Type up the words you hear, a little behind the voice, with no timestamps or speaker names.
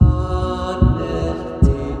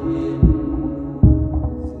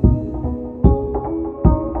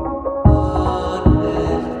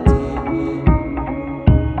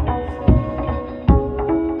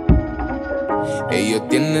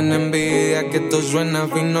esto suena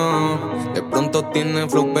fino. De pronto tiene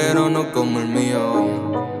flow pero no como el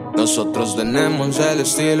mío. Nosotros tenemos el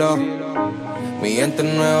estilo. Mi gente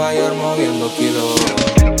en Nueva York moviendo kilos.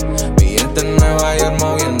 Mi gente en Nueva York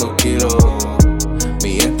moviendo kilos.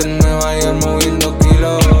 Mi gente en Nueva York moviendo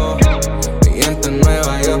kilos. Mi gente en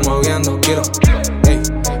Nueva York moviendo kilos. Hey,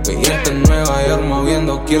 mi gente en Nueva York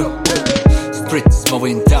moviendo kilos. Streets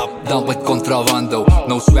moving up, down with contrabando.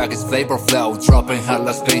 No swag is flavor flow, dropping a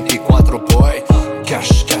las 24 boy.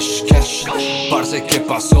 Cash, cash, cash, parce, ¿qué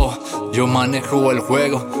pasó? Yo manejo el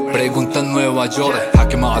juego, pregunta en Nueva York.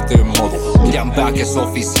 Jaque mate modo, Liam Back es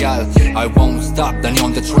oficial. I won't stop, Danny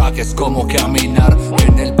on the track es como caminar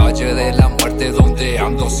en el valle de la muerte donde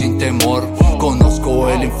ando sin temor. Conozco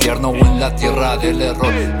el infierno o en la tierra del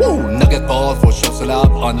error. Nugget ball for shows up,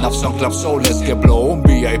 enough some club, so let's get blown.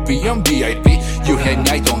 VIP, I'm VIP, you hang,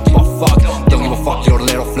 I don't give a fuck. Don't give a fuck, your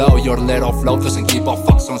little flow doesn't give a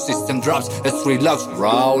fuck. Son system drops, it's relax,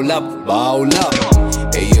 roll up, bowl up.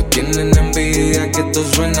 Ellos tienen envidia que esto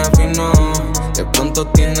suena fino. De pronto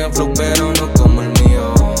tiene flow pero no como el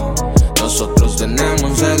mío. Nosotros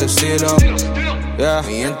tenemos el estilo. Yeah.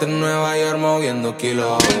 Mi gente en Nueva York moviendo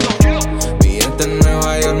kilos. Mi gente en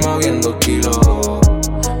Nueva York moviendo kilos.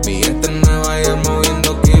 Mi gente en Nueva York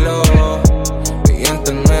moviendo kilos. Mi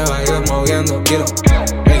gente en Nueva York moviendo kilos.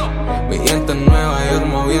 Hey, mi gente en Nueva York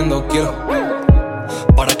moviendo kilos.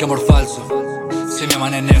 ¿Para qué amor falso? Si me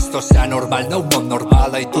aman en esto sea normal, no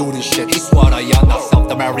normal. I do this shit, it's what I am, a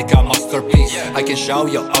South America masterpiece. I can show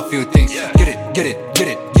you a few things. Get it, get it, get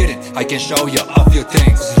it, get it. I can show you a few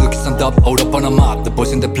things. Look, stand up, out up on a map. The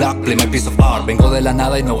boys in the black play my piece of art. Vengo de la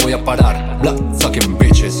nada y no voy a parar. Blood sucking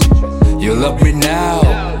bitches, you love me now.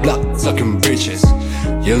 Blood sucking bitches,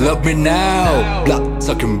 you love me now. Blood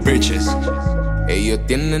sucking bitches. Ellos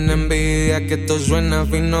tienen envidia que esto suena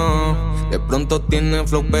fino. De pronto tiene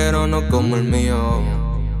flow pero no como el mío.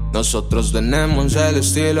 Nosotros tenemos el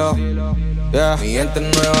estilo. Yeah. Mi gente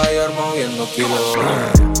en Nueva York moviendo kilos.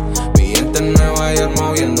 Mi gente en Nueva York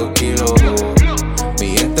moviendo kilos. Mi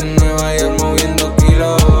gente en Nueva York moviendo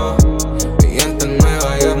kilos. Mi gente en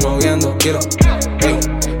Nueva York moviendo kilos. Hey,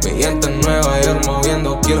 mi gente en Nueva York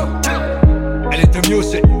moviendo kilos. Elite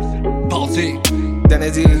Music, Palsy, Danny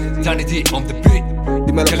D on the beat.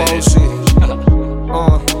 Dímelo Palsy.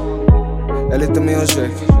 Elite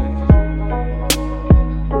Music.